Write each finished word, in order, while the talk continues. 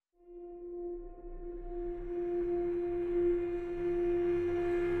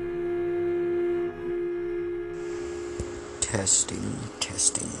Testing,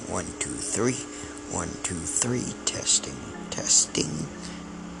 testing, 1, 2, 3, 1, 2, 3, testing, testing.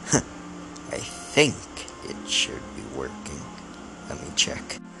 I think it should be working. Let me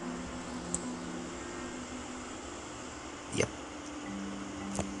check. Yep.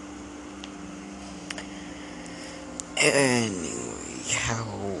 Anyway, how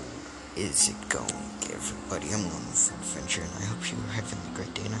is it going, everybody? I'm Wonderful Adventure, and I hope you're having a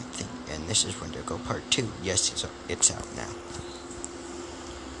great day. And this is Wendigo Part 2. Yes, it's out now.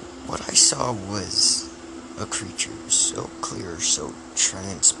 What I saw was a creature so clear, so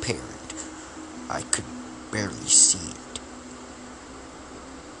transparent, I could barely see it.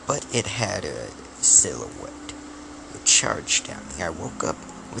 But it had a silhouette. It charged at me. I woke up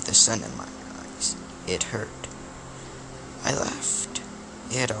with the sun in my eyes. It hurt. I laughed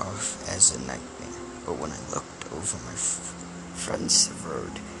it off as a nightmare, but when I looked over, my friend's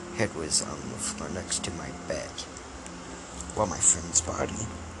severed head was on the floor next to my bed, while my friend's body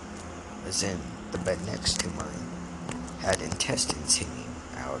was in the bed next to mine, had intestines hanging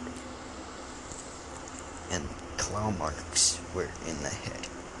out, and claw marks were in the head,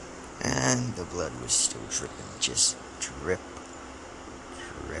 and the blood was still dripping, just drip,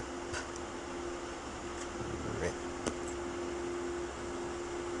 drip, drip,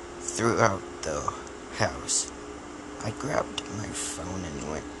 throughout the house. I grabbed my phone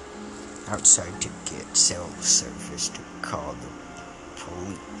and went outside to get cell service to call the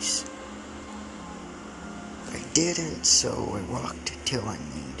police. I didn't, so I walked till I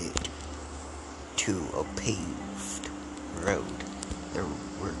made it to a paved road. There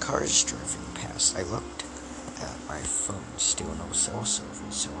were cars driving past. I looked at my phone, still no cell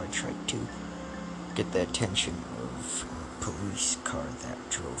service, so I tried to get the attention of a police car that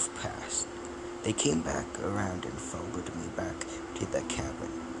drove past. They came back around and followed me back to the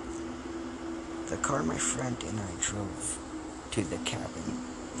cabin. The car my friend and I drove to the cabin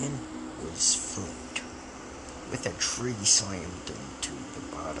in was flipped, with a tree slammed into the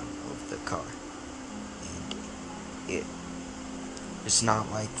bottom of the car. And it was not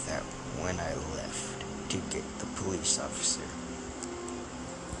like that when I left to get the police officer.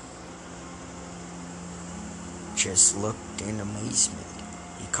 Just looked in amazement.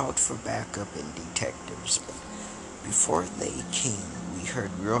 He called for backup and detectives, but before they came, we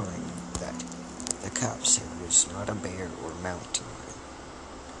heard roaring that the cop said was not a bear or mountain lion.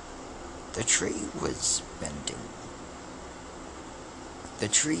 The tree was bending. The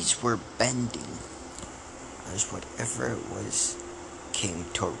trees were bending as whatever it was came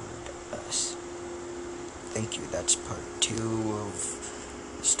toward us. Thank you, that's part 2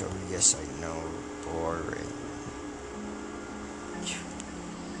 of the story. Yes, I know, boring.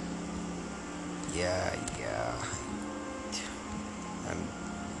 Yeah, I'm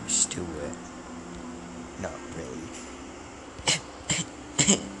used to it. Not really.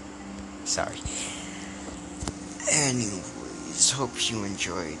 Sorry. Anyways, hope you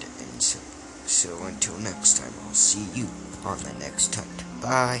enjoyed, and so until next time, I'll see you on the next hunt.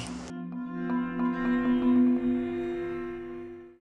 Bye.